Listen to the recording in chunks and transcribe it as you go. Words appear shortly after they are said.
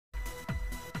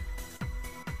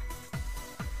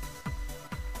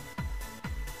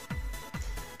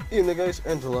Evening guys,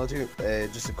 and hello to you.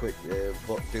 Just a quick daily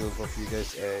vlog for you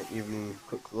guys,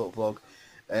 quick little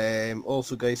vlog.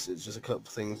 Also guys, it's just a couple of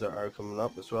things that are coming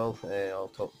up as well, I'll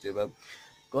talk to you about.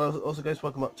 Also guys,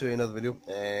 welcome up to another video.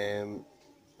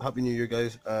 Happy New Year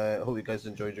guys. I hope you guys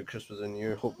enjoyed your Christmas and New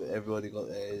Year. Hope that everybody got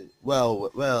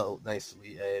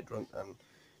nicely drunk and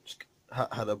just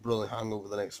had a brilliant hangover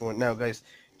the next morning. Now guys,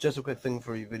 just a quick thing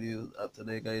for your video up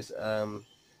today guys.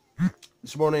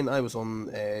 This morning I was on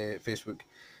Facebook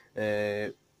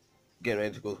getting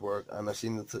ready to go to work, and I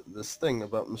seen this thing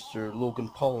about Mr. Logan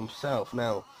Paul himself.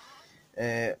 Now,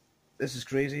 this is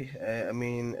crazy. I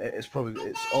mean, it's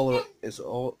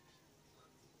all.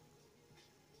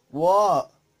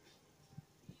 What?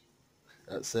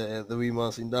 That's the wee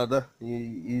Marcin Dada.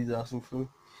 He's asking for me.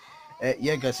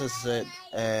 Yeah, guys, as I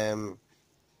said,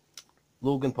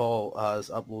 Logan Paul has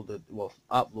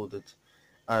uploaded,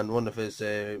 and one of his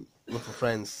little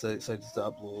friends decided to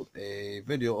upload a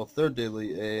video of their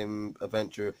daily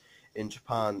adventure in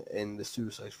Japan in the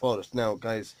suicide forest. Now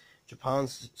guys,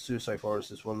 Japan's suicide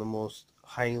forest is one of the most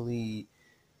highly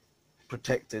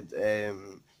protected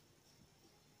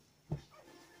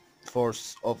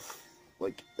forests of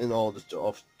in all of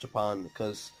Japan,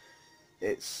 because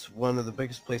it's one of the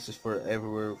biggest places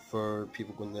for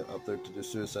people going up there to do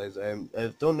suicides.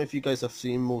 I don't know if you guys have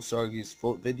seen Mo Sargi's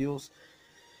videos.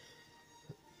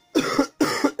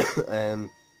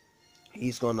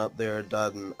 He's gone up there,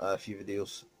 done a few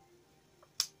videos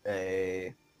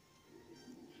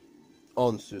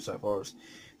on suicide forest.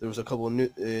 There was a couple of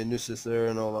nooses there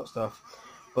and all that stuff,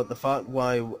 but the fact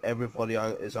why everybody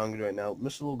is angry right now,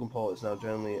 Mr. Logan Paul is now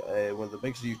generally one of the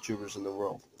biggest YouTubers in the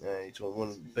world. He's one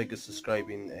of the biggest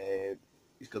subscribing.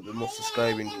 He's got the most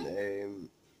subscribing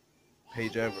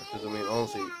page ever. Because I mean,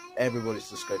 honestly, everybody's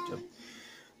subscribed to him.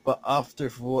 But after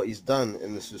what he's done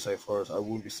in the suicide forest, I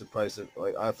wouldn't be surprised if,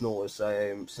 I've noticed,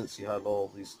 since he had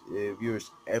all these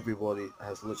viewers, everybody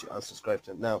has literally unsubscribed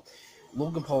to him. Now,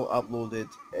 Logan Paul uploaded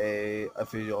a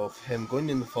video of him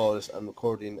going in the forest and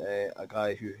recording a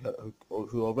guy who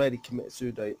already committed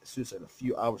suicide a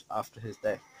few hours after his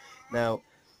death. Now,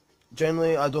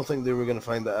 generally, I don't think they were going to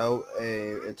find that out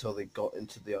until they got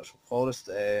into the actual forest.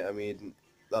 I mean,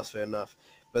 that's fair enough.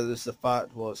 But the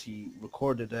fact was, he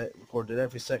recorded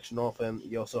every section of him.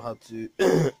 He also had to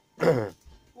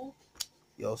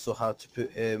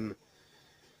put him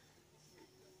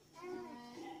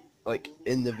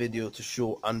in the video to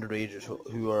show underagers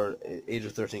who are age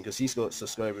of 13, because he's got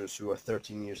subscribers who are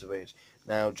 13 years of age.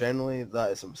 Now, generally,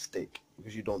 that is a mistake,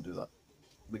 because you don't do that.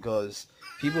 Because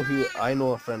people who, I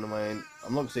know a friend of mine,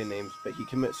 I'm not going to say names, but he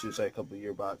committed suicide a couple of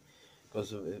years back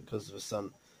because of his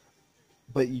son.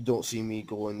 But you don't see me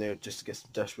go in there just to get some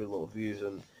desperate little views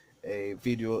and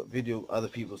video other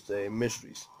people's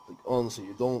miseries. Honestly,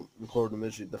 you don't record the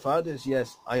misery. The fact is,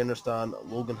 yes, I understand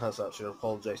Logan has actually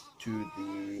apologized to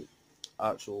the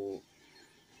actual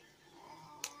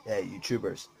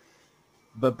YouTubers,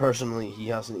 but personally, he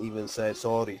hasn't even said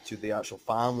sorry to the actual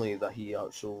family that he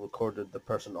actually recorded the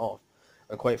person off.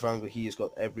 And quite frankly, he has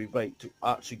got every right to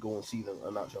actually go and see them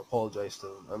and actually apologise to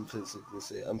them and physically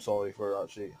say, I'm sorry for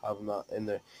actually having that in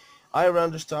there. I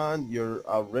understand you're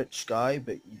a rich guy,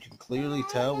 but you can clearly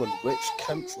tell when rich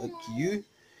cunts like you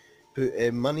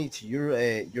put money to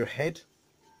your head.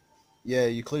 Yeah,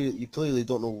 you clearly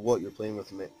don't know what you're playing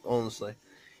with, mate. Honestly,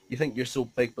 you think you're so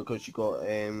big because you got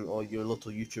all your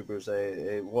little YouTubers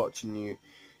watching you,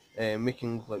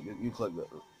 making you look like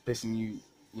basically you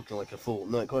looking like a fool.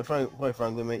 No, quite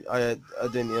frankly, mate, I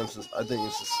didn't even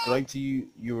subscribe to you.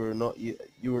 You were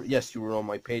on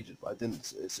my page, but I didn't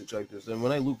subscribe to you. And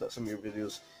when I looked at some of your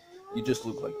videos, you just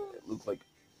look like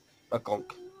a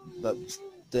conk that just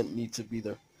didn't need to be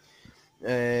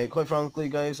there. Quite frankly,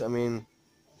 guys, I mean,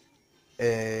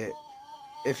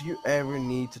 if you ever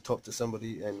need to talk to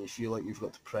somebody and you feel like you've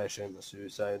got depression,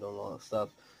 suicide, and all that stuff,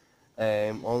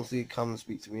 honestly, come and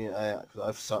speak to me.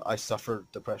 Cause I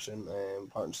suffered depression.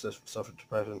 Partners suffered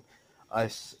depression. I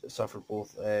suffered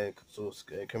both. So it's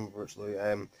coming virtually.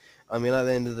 I mean, at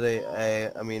the end of the day,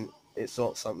 I mean, it's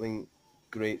not something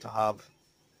great to have.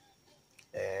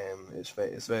 It's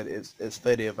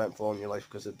very eventful in your life,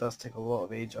 because it does take a lot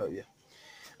of age out of you.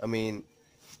 I mean,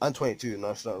 I'm 22 and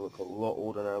I started to look a lot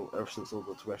older now ever since all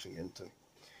the depression got into me.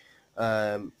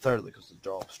 Thirdly, because the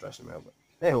job stressing me out. But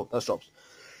hey, that's jobs.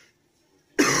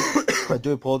 I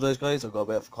do apologise, guys. I've got a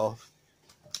bit of a cough.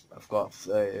 I've got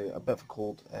a bit of a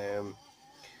cold.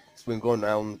 It's been going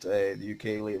around the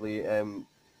UK lately.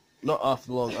 Not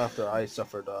long after I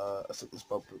suffered a sickness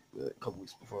bug a couple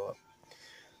weeks before that.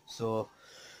 So,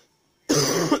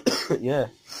 yeah.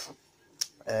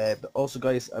 But also,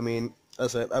 guys, I mean,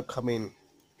 as I said, upcoming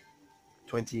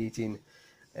 2018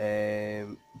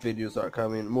 videos that are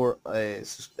coming. More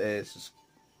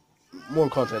more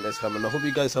content is coming. I hope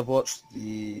you guys have watched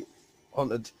the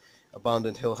haunted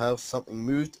abandoned hill house. Something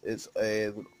moved. It's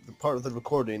the part of the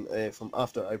recording from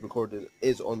after I recorded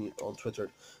is on Twitter.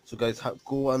 So guys,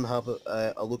 go and have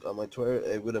a look at my Twitter.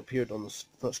 It would appear on the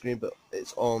front screen, but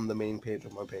it's on the main page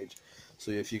of my page.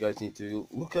 So if you guys need to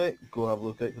look at it, go have a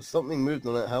look at it, because something moved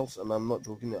on that house, and I'm not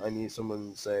joking. I need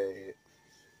someone's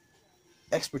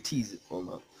expertise on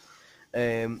that.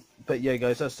 But yeah,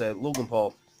 guys, as I said, Logan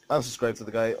Paul. Unsubscribe to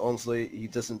the guy. Honestly, he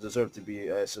doesn't deserve to be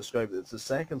subscribed. It's the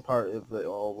second part of it,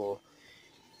 although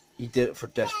he did it for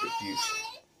desperate views.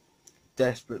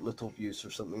 Desperate little views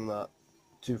or something that,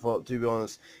 to be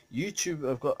honest, YouTube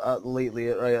I've got lately,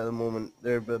 right at the moment,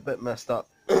 they're a bit messed up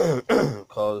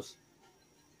because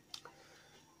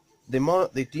they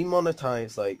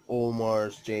demonetize like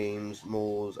Omar's, James,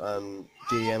 Mo's, and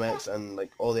DMX, and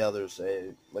like all the others,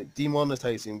 like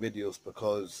demonetizing videos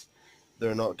because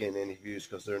they're not getting any views,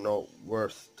 because they're not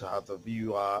worth to have a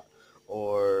view at,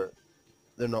 or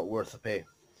they're not worth the pay.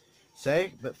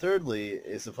 But thirdly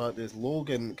is the fact is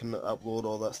Logan can upload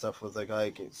all that stuff with the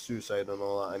guy gets suicide and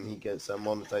all that, and he gets a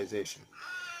monetization.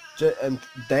 And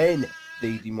then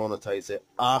they demonetize it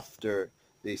after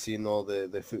they seen all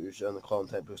the footage and the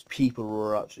content, because people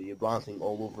were actually ranting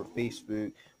all over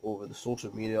Facebook, over the social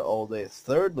media all day.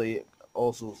 Thirdly,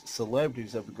 also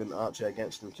celebrities have been actually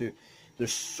against them too.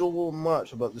 There's so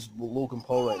much about this Logan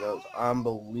Paul right now. It's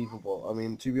unbelievable. I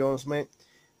mean, to be honest, mate,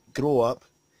 grow up.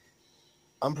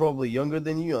 I'm probably younger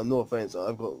than you. And no offense.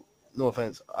 I've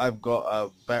got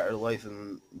a better life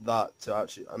than that to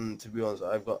actually. And to be honest,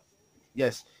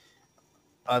 yes,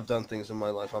 I've done things in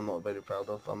my life I'm not very proud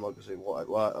of. I'm not gonna say what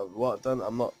I've done.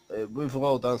 I'm not. We've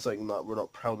all done something that we're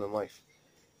not proud in life.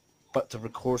 But to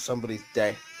record somebody's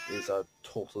death is that's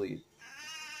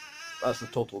a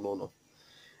total no-no.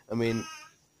 I mean,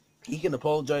 he can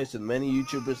apologize to many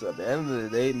YouTubers. At the end of the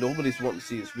day, nobody's wanting to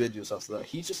see his videos after that.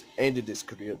 He just ended his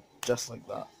career just like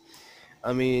that.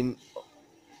 I mean,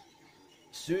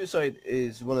 suicide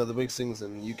is one of the big things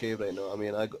in the UK right now. I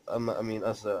mean,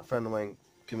 as a friend of mine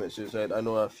commit suicide, I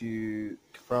know a few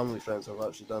family friends have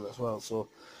actually done it as well. So,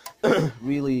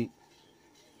 really,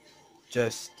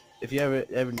 just if you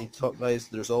ever need to talk, guys,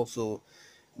 there's also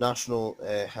national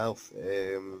health.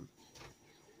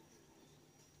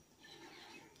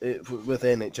 With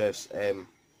NHS,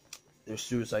 there's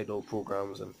suicidal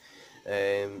programs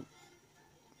and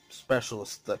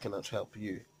specialists that can actually help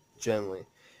you generally.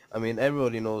 I mean,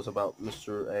 everybody knows about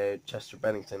Mr. Chester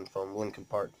Bennington from Linkin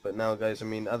Park, but now, guys, I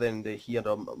mean, at the end of the day, he had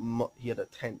a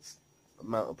tense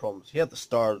amount of problems. He had the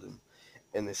stardom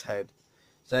in his head.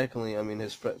 Secondly, I mean,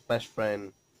 his best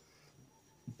friend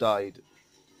died.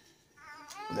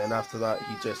 And then after that,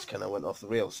 he just kind of went off the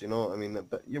rails, you know? I mean,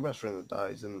 but your best friend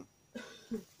dies and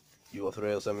you off the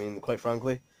rails. I mean, quite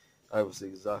frankly, I was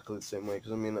exactly the same way.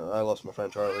 Because, I mean, I lost my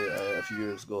friend Charlie a few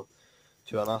years ago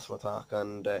to an asthma attack,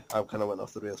 and I kind of went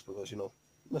off the rails because, you know,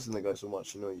 missing the guy so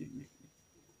much, you know,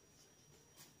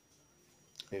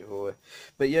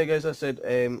 but yeah, guys, I said,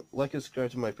 like and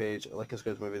subscribe to my page, like and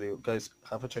subscribe to my video. Guys,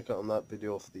 have a check out on that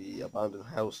video of the abandoned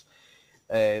house.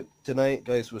 Tonight,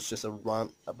 guys, was just a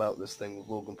rant about this thing with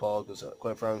Logan Paul, because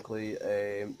quite frankly,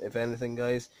 if anything,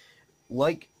 guys,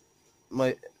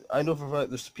 I know for a fact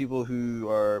there's people who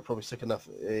are probably sick enough,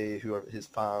 who are his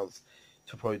fans,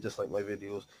 to probably dislike my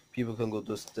videos. People can go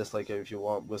dislike it if you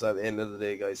want, because at the end of the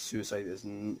day, guys, suicide is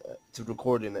to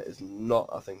recording it is not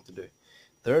a thing to do.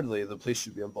 Thirdly, the police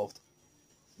should be involved.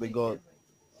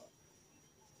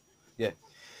 Yeah.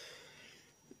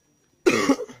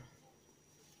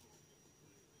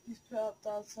 He's put up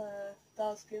Daz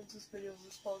Games' video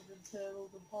responding to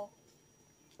Logan Paul.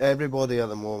 Everybody at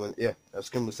the moment, yeah, I've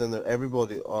skimmed in there.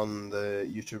 Everybody on the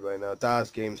YouTube right now, Daz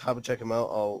Games, have a check him out.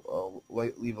 I'll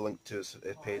leave a link to his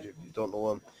page if you don't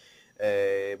know him.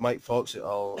 Mike Fox,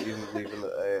 I'll even leave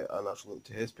an actual link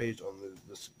to his page on the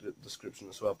description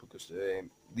as well, because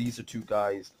these are two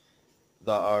guys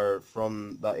that are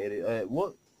from that area.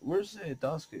 Where's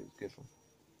Daz Games came from?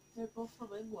 They're both from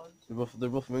England. They're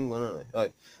both from England, aren't they?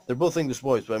 Aye. They're both English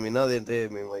boys, but I mean, at the end of the day, I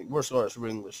mean, like, we're Scottish, we're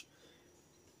English.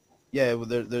 Yeah, well,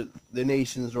 the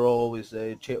nations are always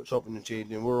chopping and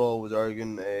changing. We're always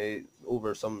arguing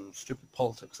over some stupid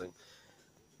politics thing.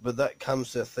 But that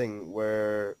comes to a thing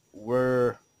where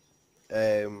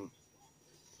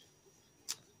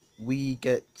we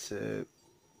get to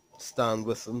stand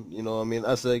with them. You know, I mean,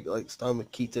 as like stand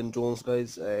with Keaton Jones,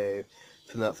 guys.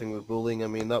 From that thing with bullying. I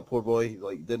mean, that poor boy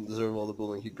like didn't deserve all the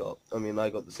bullying he got. I mean, I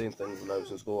got the same thing when I was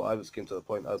in school. Came to the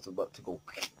point I was about to go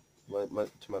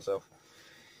to myself.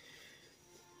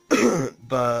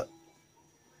 But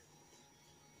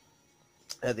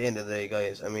at the end of the day,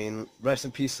 guys, I mean, rest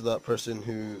in peace to that person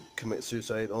who commits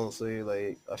suicide. Honestly,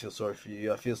 like, I feel sorry for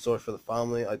you. I feel sorry for the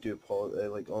family. I do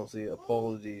like, honestly,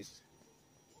 apologies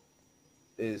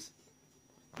is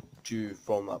due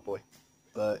from that boy.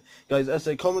 But guys, as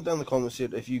I say, comment down in the comments here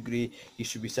if you agree he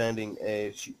should be sending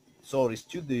sorries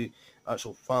to the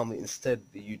actual family instead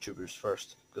of the YouTubers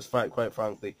first. Because quite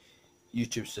frankly,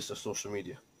 YouTube's just a social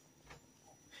media.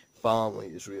 Family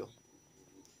is real.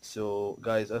 So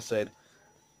guys, as I said,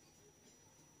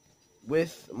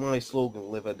 with my slogan,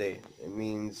 live a day, it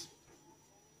means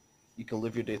you can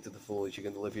live your day to the fullest, you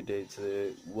can live your day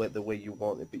to the way you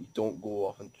want it, but you don't go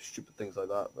off and do stupid things like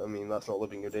that. I mean, that's not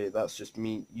living your day, that's just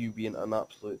you being an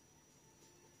absolute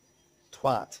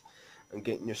twat and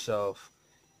getting yourself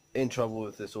in trouble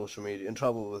with the social media, in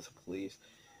trouble with the police.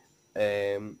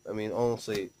 I mean,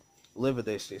 honestly, live a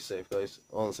day, stay safe, guys.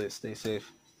 Honestly, stay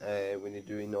safe when you're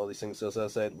doing all these things. So as I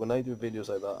said, when I do videos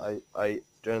like that, I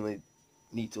generally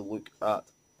need to look at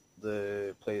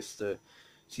the place to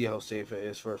see how safe it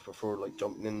is first before like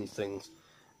jumping in these things.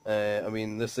 I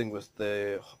mean, this thing with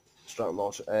the Stratton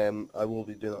launch, I will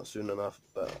be doing that soon enough,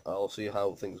 but I'll see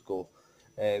how things go.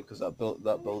 Because that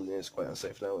building is quite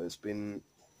unsafe now. It's been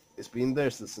there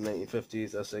since the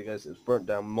 1950s. I say, guys, it's burnt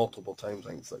down multiple times. I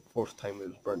think it's like the fourth time it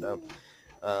was burnt down,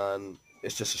 and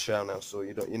it's just a shell now. So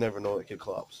you never know, it could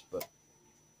collapse. But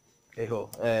hey ho.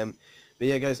 But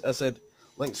yeah, guys, as I said,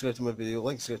 like, subscribe to my video,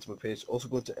 like, subscribe to my page. Also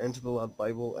going to Enter the Lad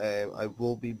Bible. I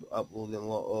will be uploading a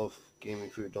lot of gaming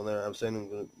footage on there. I'm saying I'm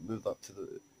going to move that to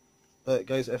the. But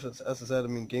guys, if it's, as I said, I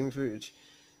mean, gaming footage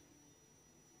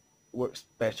works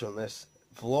better on this.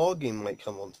 Vlogging might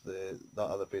come onto that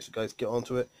other page. So guys, get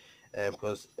onto it,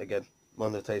 because again,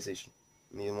 monetization.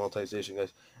 Need monetization,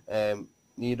 guys.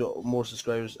 Need more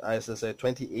subscribers. As I said,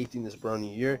 2018 is a brand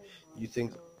new year. You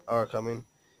think are coming.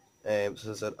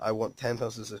 So I said I want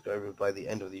 10,000 subscribers by the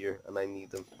end of the year, and I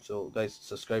need them. So guys,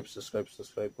 subscribe. What's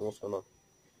going on?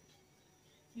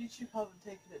 YouTube haven't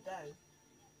taken it down.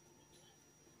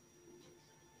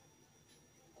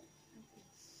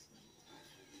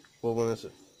 What one is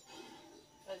it?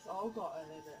 It's all got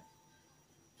it in it.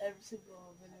 Every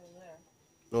single video there.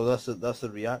 No, that's the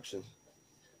reaction.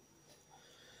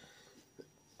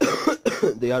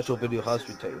 The actual video has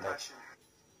been taken down.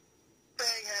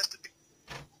 Thing has to be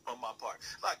on my part.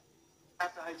 Like, I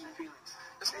have to hide your feelings.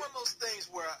 It's one of those things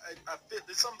where I feel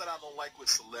there's something that I don't like with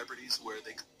celebrities where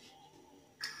they.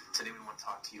 Today we want to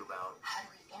talk to you about how do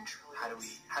we intro how do we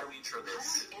intro How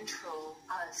this do we intro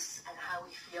us and how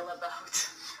we feel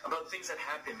about things that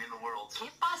happen in the world. ¿Qué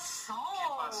pasó? ¿Qué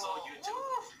pasó, YouTube?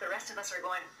 Oof, the rest of us are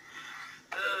going.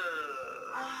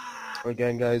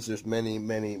 Again, guys, there's many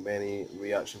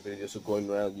reaction videos are going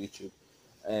around YouTube.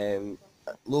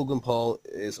 Logan Paul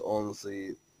is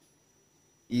honestly,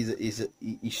 he's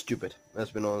stupid.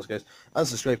 Let's be honest, guys.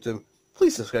 Unsubscribe to him.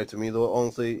 Please subscribe to me, though.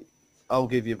 Honestly, I'll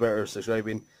give you better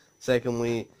subscribing.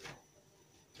 Secondly,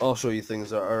 I'll show you things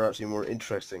that are actually more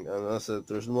interesting. And as I said,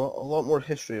 there's a lot more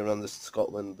history around this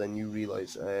Scotland than you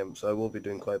realise. So I will be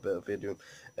doing quite a bit of video.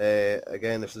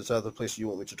 Again, if there's other places you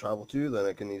want me to travel to, then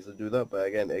I can easily do that. But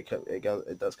again,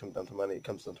 it does come down to money. It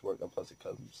comes down to work, and plus it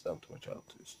comes down to my child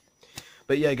too.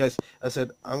 But yeah, guys, I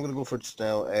said I'm gonna go for it just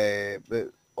now.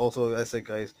 But also, I said,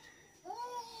 guys,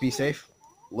 be safe,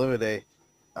 live a day,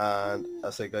 and I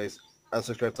said, guys,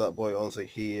 unsubscribe to that boy. Honestly,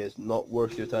 he is not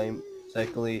worth your time.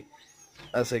 Secondly,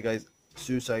 I say, guys,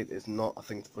 suicide is not a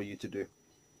thing for you to do.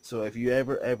 So if you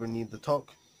ever need the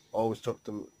talk, always talk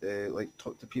to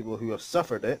talk to people who have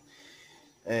suffered it,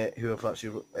 who have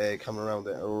actually come around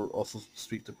it, or also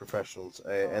speak to professionals.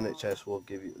 NHS will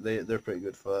give you, they're pretty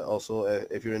good for that. Also,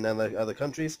 if you're in other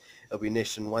countries, it'll be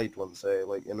nationwide ones,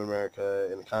 like in America,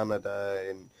 in Canada,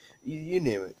 and you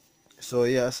name it. So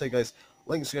yeah, I say, guys,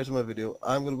 like and subscribe to my video.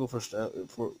 I'm gonna go for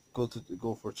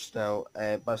just now.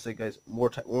 But I say, guys, more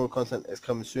content is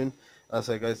coming soon. I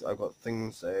say, guys, I've got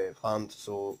things planned.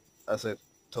 So I said,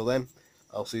 till then,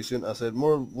 I'll see you soon. I said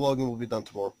more vlogging will be done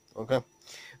tomorrow. Okay.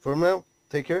 For now,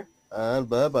 take care and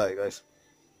bye bye, guys.